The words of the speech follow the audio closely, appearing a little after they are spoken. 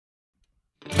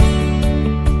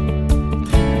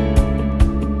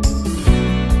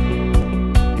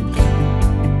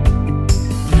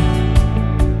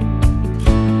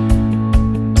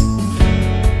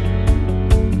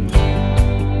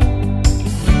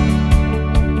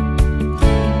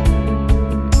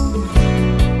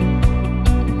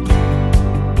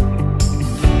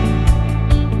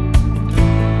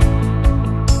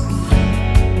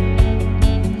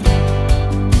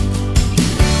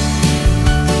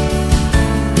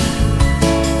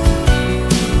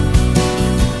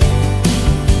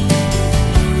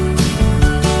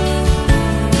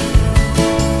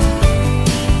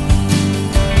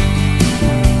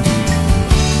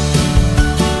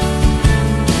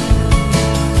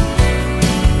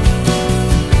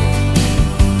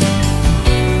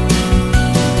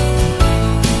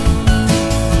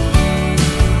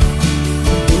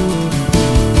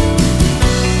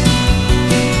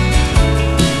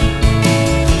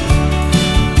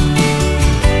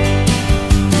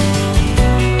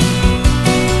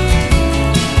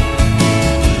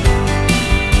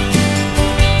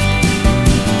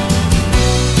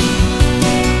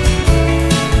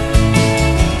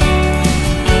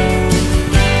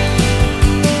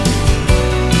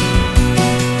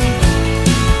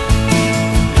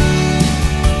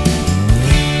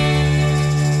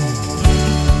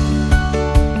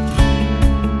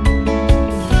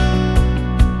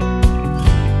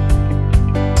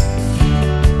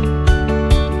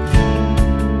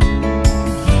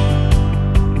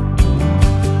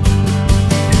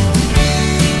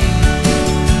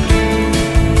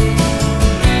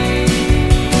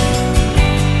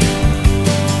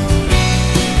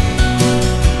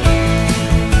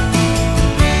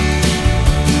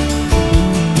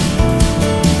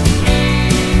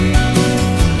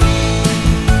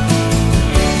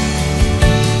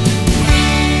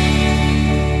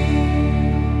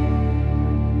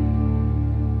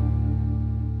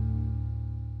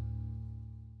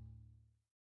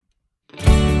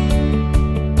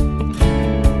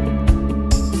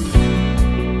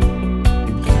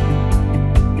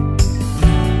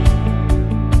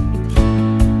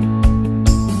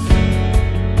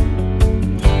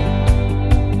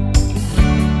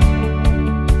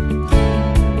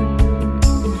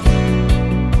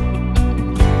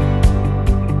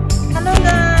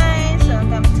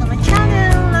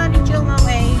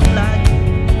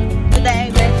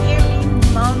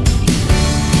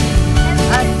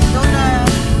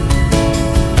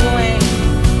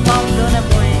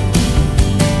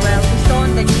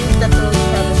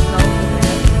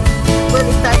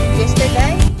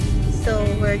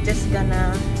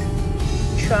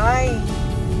try.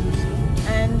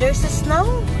 And there's a snow.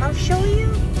 I'll show you.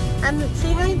 And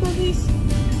say hi, buddies.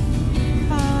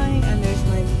 Hi. And there's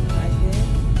my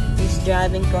husband. He's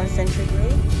driving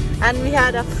constantly. And we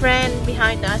had a friend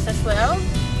behind us as well.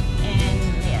 And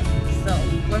yeah, so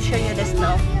we'll show you the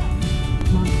snow.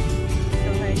 So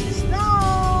there's the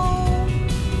snow.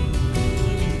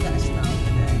 It is the snow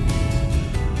today.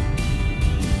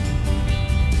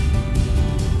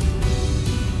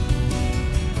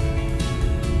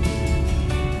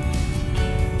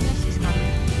 Yes, it's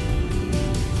coming.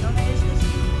 So there's this.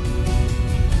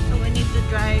 So we need to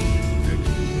drive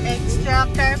extra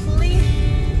carefully.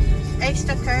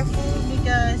 Extra careful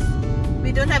because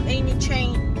we don't have any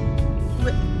chain,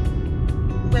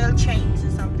 wheel chains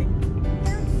or something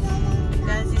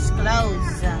because it's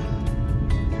closed.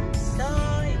 So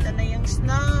ito na yung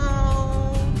snow.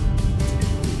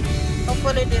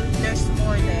 Hopefully there's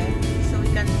more there so we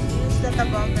can use the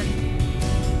toboggan.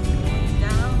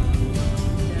 Down.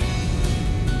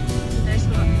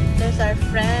 There's our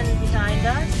friend behind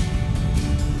us.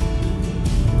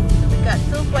 Got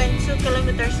 2.2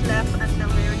 kilometers left until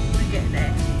we get there.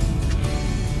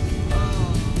 Oh,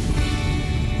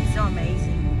 so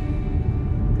amazing.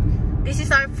 This is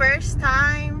our first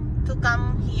time to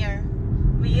come here.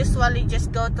 We usually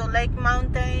just go to Lake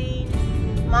Mountain,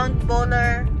 Mount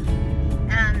Bowler,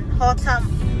 and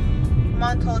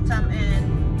Mount Hotham,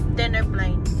 and Dinner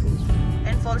Plain,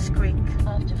 and Falls Creek.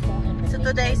 So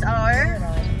today is our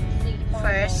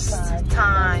first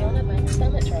time.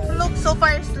 Look, so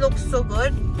far it looks so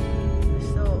good.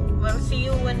 So we'll see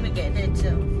you when we get there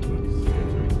too.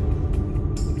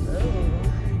 Oh.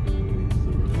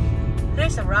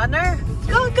 There's a runner.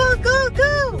 Go, go, go,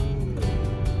 go!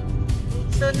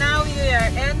 So now we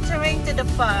are entering to the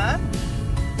fog,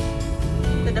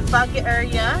 to the foggy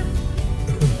area.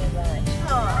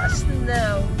 Oh,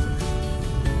 snow.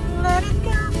 Let it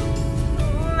go.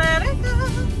 Let it go.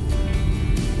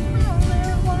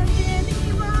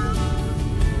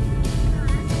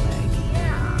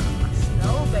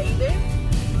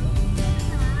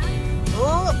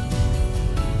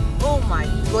 Oh my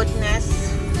goodness.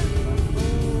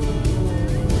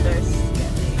 There's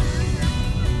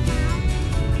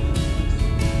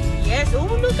yes, oh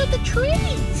look at the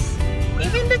trees.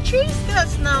 Even the trees got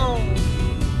snow.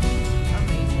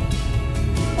 Amazing.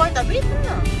 Quite a bit,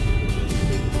 no?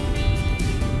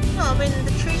 No, I mean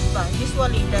the trees but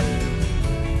usually that.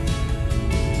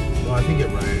 Well, I think it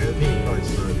rained. I think it probably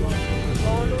snowed last time.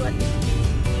 Oh look at this.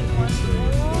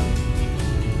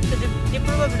 So they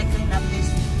probably clean up this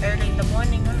early in the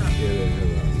morning, huh? Yeah,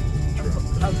 they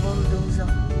have a bulldozer.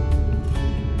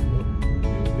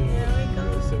 Here we go.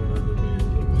 700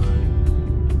 meters of rain.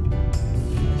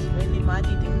 It's really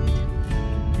muddy, dude.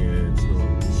 Yeah, it's not.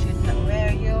 You should not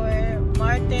wear your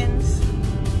Martens.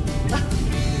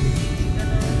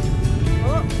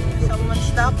 Oh, someone's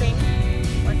stopping.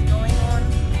 What's going on?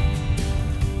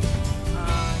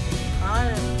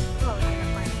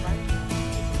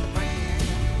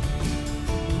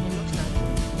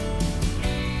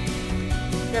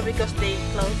 Yeah, because they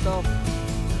close off.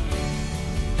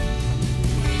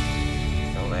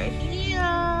 So we're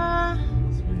here.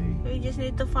 We just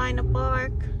need to find a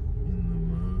park.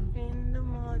 In the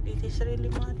mud. It is really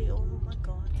muddy. Oh my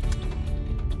god.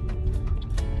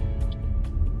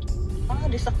 Ah,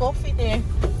 there's a coffee there.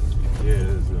 Yeah,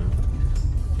 there's a...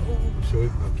 Shall we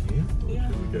park here? Or Yeah.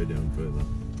 should we go down further?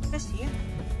 Just here.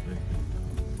 Okay.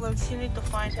 Well, she need to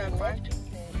find her park.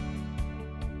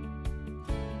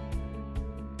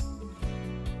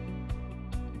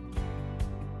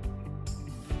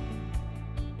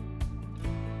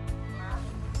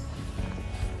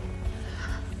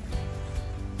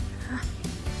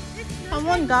 Come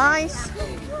on, guys.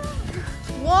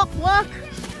 Walk, walk.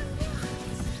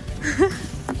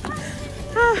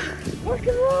 Rock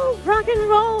and roll. Rock and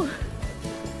roll.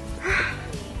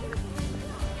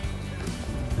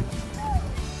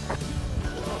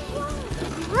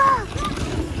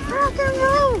 Rock and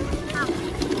roll.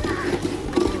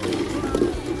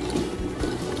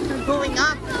 We're going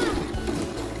up.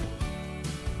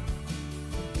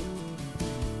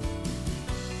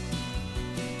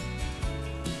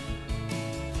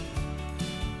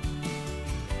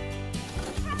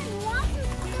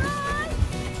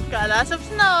 Got lots of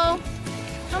snow.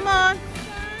 Come on.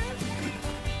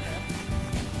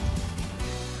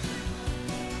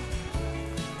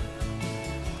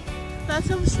 Lots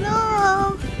of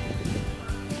snow.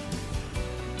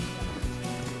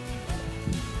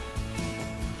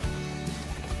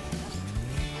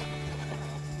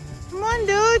 Come on,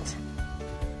 dude.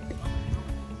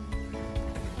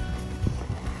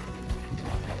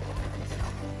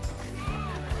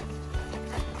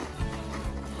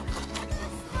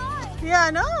 Yeah,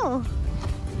 I know.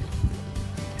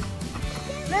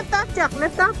 Lift up, Jack.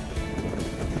 Lift up.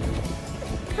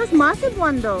 That's massive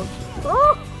one though.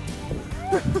 Oh!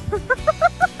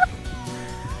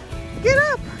 Get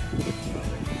up!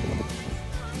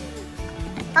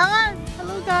 Angan!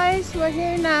 Hello guys, we're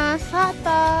here na sa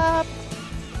top.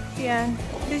 Yeah,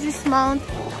 this is Mount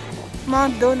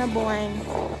Donna Buang.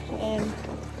 And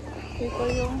ito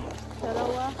yung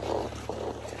dalawa.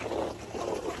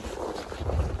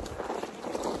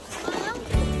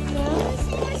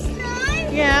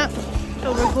 Yeah,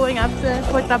 so we're going up the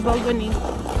Toboggan.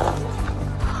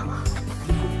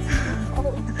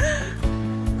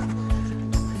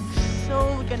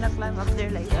 So we're gonna climb up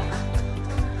there later.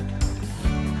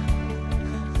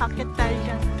 Akit tayo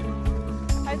dyan.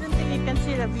 I don't think you can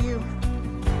see the view.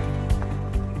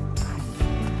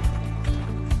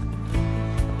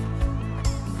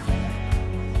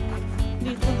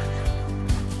 Dito.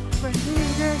 We're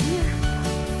here.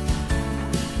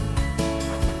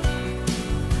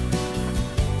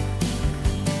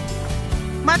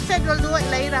 Matt said we'll do it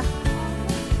later.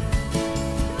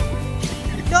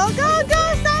 Go,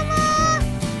 Sama!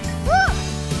 Woo!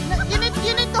 You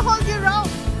need to hold your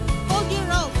rope. Hold your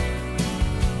rope.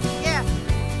 Yeah.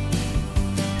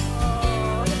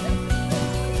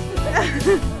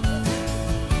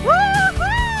 Woohoo!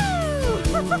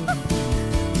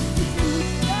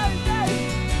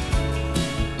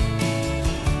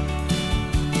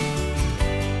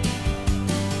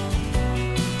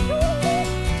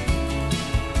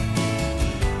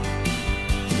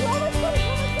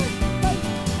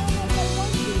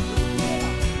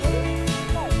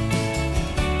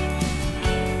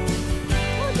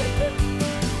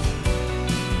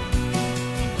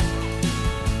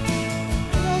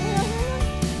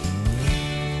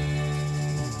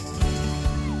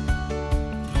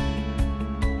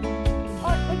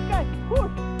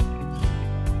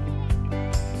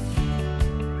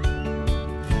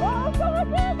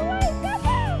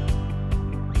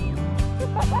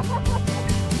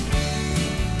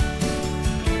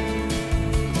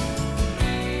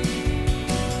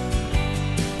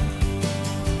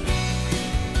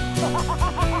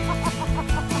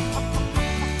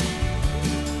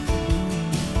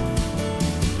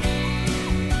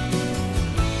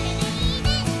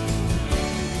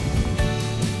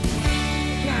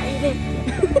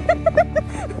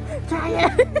 Try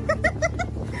it.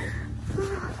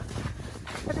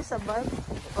 That is a bug.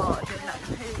 Oh, they're not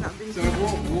being. So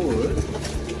what wood?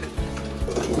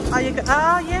 Oh,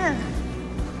 yeah.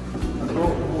 I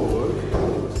brought wood.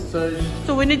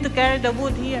 So we need to carry the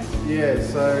wood here. Yeah,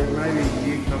 so maybe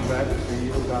you come back and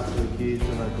you look after the kids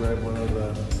and I grab one of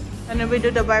the... And then we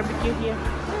do the barbecue here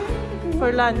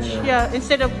for lunch. Yeah,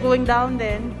 instead of going down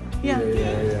then. Yeah.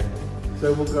 Yeah.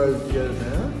 So we'll go get it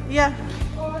now? Yeah.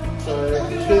 So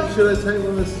should I take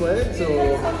one of the sleds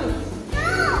or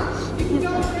do we do...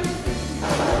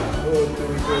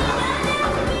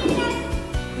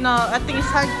 No, I think it's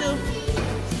hard to...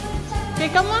 Okay,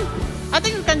 come on. I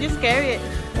think we can just carry it.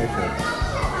 Okay.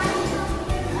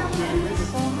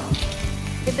 So,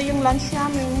 ito yung lunch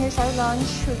namin. Here's our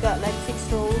lunch. We got like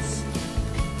 6 rolls.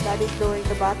 Daddy's doing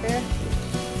the butter.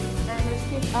 And we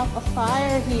set up a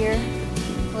fire here.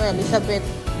 Well, it's a bit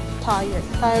tired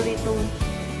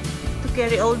to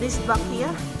carry all this back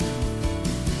here.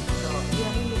 So,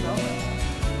 yeah, here you go.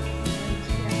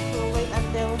 And yeah, we'll wait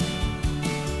until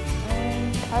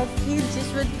our kids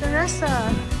is with Teresa.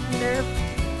 And they're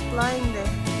flying there.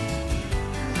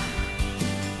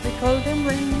 We call them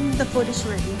when the food is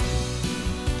ready.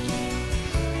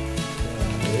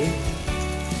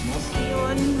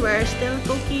 Yun, we're still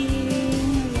cooking.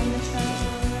 Ayan na siya.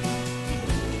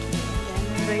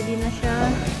 Ayan, ready na siya.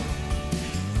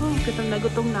 Oh, gutom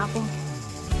na ako.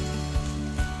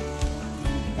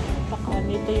 Baka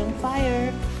nito yung fire.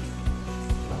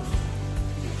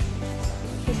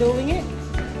 You doing it?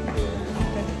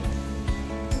 Okay.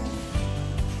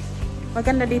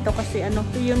 Maganda dito kasi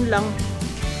yun lang.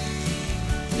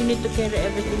 You need to carry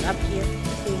everything up here.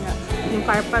 Kasi nga, yung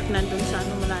car park nandun sa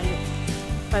malayo.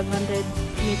 500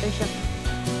 meters siya.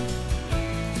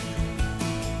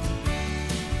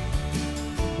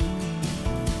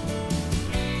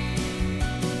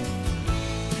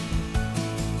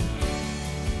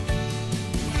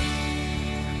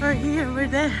 We're here,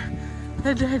 we're there.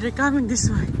 They're coming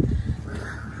this way.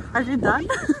 Are they done?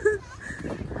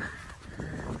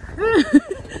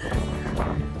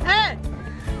 Hey!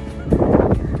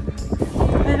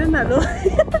 I don't know.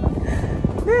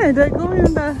 Yeah, they're going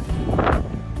on the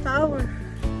tower.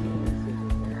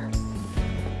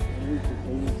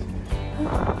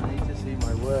 I need to see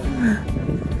my work.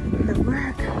 The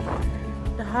work.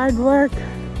 The Hard work.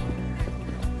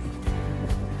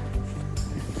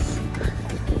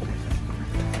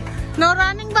 No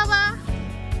running, Baba.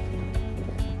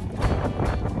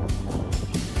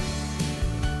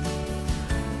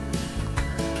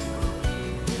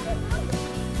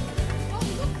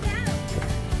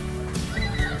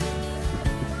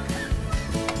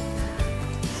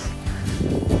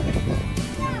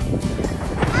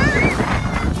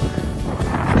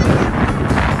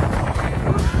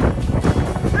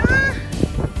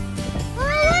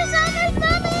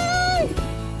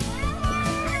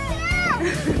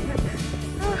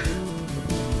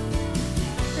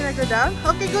 Go down?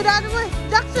 Okay, go the other way.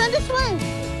 Jackson, this way.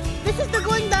 This is the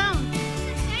going down.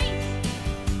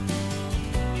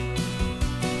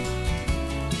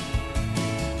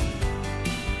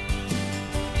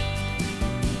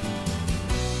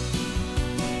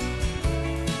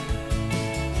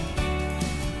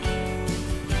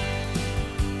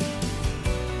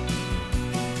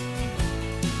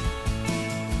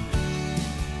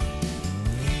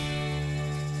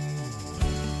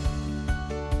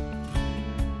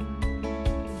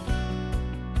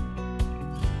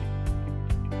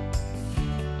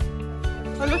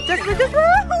 Oh, look, just look at her.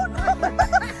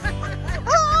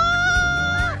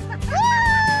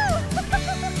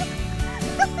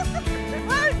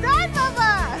 Well done, Mama.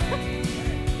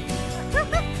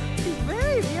 It's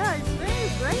very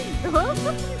brave,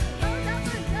 though.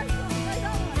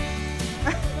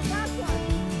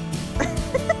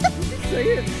 Say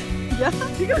it. Yeah.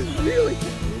 You guys really.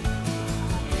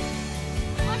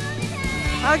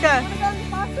 Okay.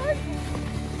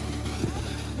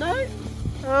 No.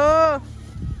 Oh.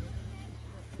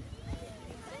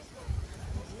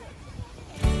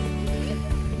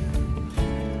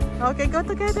 Okay, go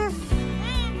together.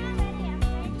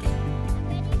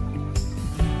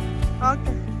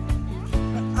 Okay.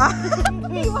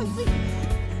 He wants to.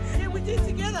 Yeah, we did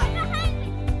together.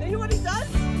 And you know what he does?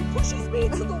 He pushes me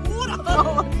into the water.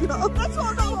 Oh, no. That's why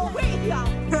I got all wet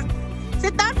here.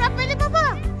 Sit down properly,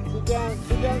 Papa.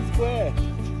 Sit down square.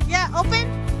 Yeah, open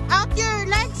out your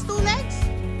legs, 2 legs.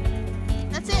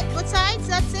 That's it. Both sides,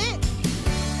 that's it.